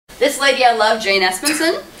This lady I love, Jane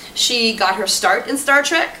Espenson. She got her start in Star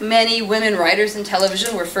Trek. Many women writers in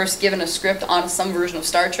television were first given a script on some version of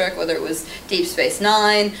Star Trek, whether it was Deep Space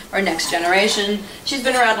Nine or Next Generation. She's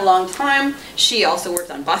been around a long time. She also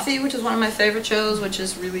worked on Buffy, which is one of my favorite shows, which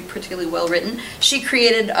is really particularly well written. She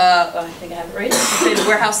created, I think I have it right, she created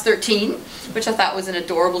Warehouse 13, which I thought was an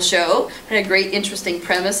adorable show. It had a great, interesting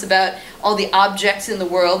premise about all the objects in the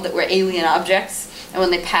world that were alien objects. And when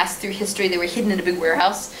they passed through history, they were hidden in a big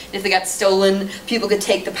warehouse. And if they got stolen, people could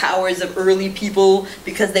take the powers of early people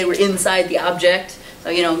because they were inside the object. So,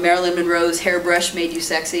 you know, Marilyn Monroe's hairbrush made you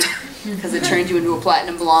sexy because it turned you into a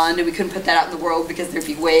platinum blonde, and we couldn't put that out in the world because there'd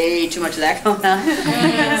be way too much of that going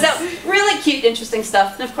on. So, really cute, interesting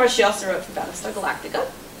stuff. And of course, she also wrote for Battlestar Galactica.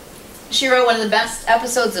 She wrote one of the best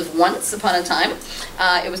episodes of Once Upon a Time.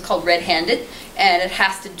 It was called Red-Handed, and it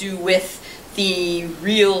has to do with the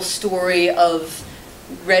real story of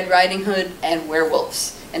Red Riding Hood and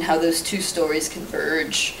werewolves, and how those two stories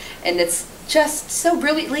converge. And it's just so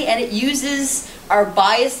brilliantly, and it uses our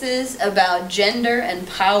biases about gender and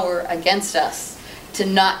power against us to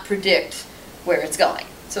not predict where it's going.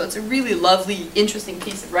 So it's a really lovely, interesting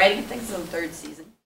piece of writing. I think it's in the 3rd season.